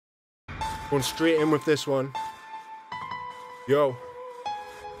Going straight in with this one. Yo.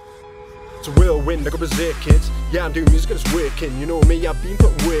 It's a whirlwind, I got berserk, kids. Yeah, I'm doing music and it's working. You know me, I've been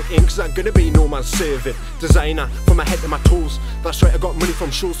putting work in, cause I'm gonna be no man's servant. Designer, from my head to my toes. That's right, I got money from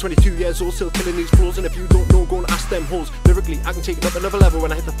shows. 22 years old, still killing these flows. And if you don't know, go and ask them hoes. Lyrically, I can take it up another level.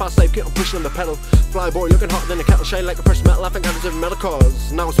 When I hit the fast life, get on pushing on the pedal. Fly boy, looking hotter than a kettle, shine like a pressed metal. I think I deserve metal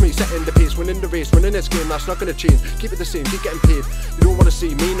cause now it's me, setting the pace, winning the race, winning this game, that's not gonna change. Keep it the same, keep getting paid. You don't wanna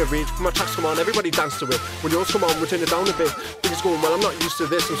see me in a rage. When my tracks come on, everybody dance to it. When yours come on, we turn it down a bit. Things going well, I'm not used to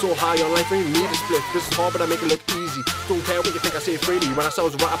this. I'm so high on life, I don't need a split. This is hard, but I make it look easy. Don't care what you think, I say freely. When I saw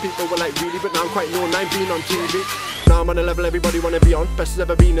was right, people were like, really? But now I'm quite known, I'm being on TV. Now I'm on a level everybody wanna be on. Best has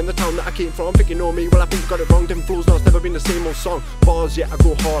ever been in the town that I came from. Think you know me, well I think you got it wrong. Different flows, now it's never been the same old song. Bars, yeah, I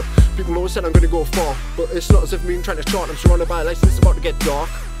go hard. People always said I'm gonna go far, but it's not as if I've been trying to chart. I'm surrounded by lights, it's about to get dark.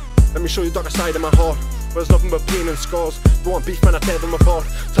 Let me show you the darker side of my heart. Where there's nothing but pain and scars. Don't want beef, man, I tear them apart.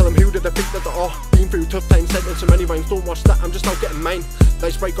 Tell them who did I think that they are. Been through tough times, sent in so many rhymes. Don't watch that, I'm just out getting mine.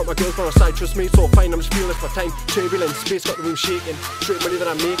 Life's bright, got my girls by my side, trust me, it's all fine. I'm just feeling it's my time. Turbulent space, got the room shaking. Straight money that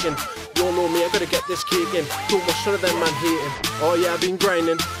I'm making. You all know me, I gotta get this cake in. Don't watch none of them man hating. Oh yeah, I've been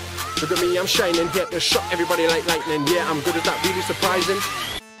grinding. Look at me, I'm shining. Here to shock everybody like lightning. Yeah, I'm good at that, really surprising.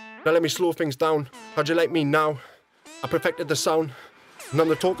 Now let me slow things down. How'd you like me now? I perfected the sound, and I'm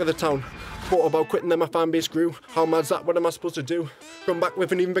the talk of the town. Thought about quitting, then my fan base grew. How mad's that? What am I supposed to do? Come back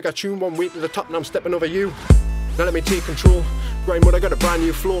with an even bigger tune, one way to the top, and I'm stepping over you. Now let me take control. Grind mode, I got a brand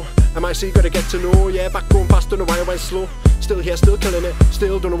new flow. MIC gotta get to know. Yeah, back going fast, don't know why I went slow. Still here, still killing it.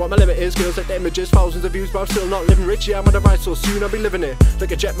 Still don't know what my limit is. Girls like the images, thousands of views, but I'm still not living rich. Yeah, I'm on the ride so soon, I'll be living it.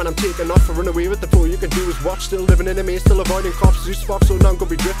 Like a jet, man, I'm taking off. I run away with the flow, you can do is watch. Still living in a maze, still avoiding cops. Zeus spots, so now I'm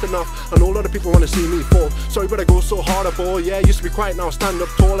gonna be drifting off. I know a lot of people wanna see me fall. Sorry, but I go so hard a ball. Yeah, used to be quiet, now I stand up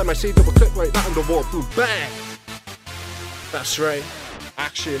tall. MIC double click right that on the wall. Boom, bang. That's right.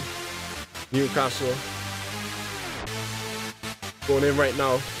 Action. Newcastle. Going in right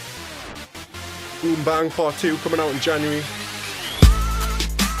now. Boom Bang Part 2 coming out in January.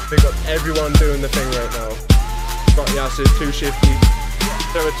 Big up everyone doing the thing right now. Got the Acid, Too Shifty,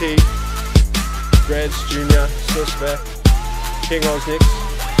 Sarah T, Reds, Junior, Suspect, King Osnix.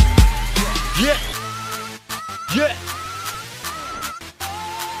 Yeah! Yeah!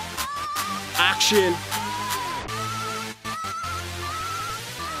 Action!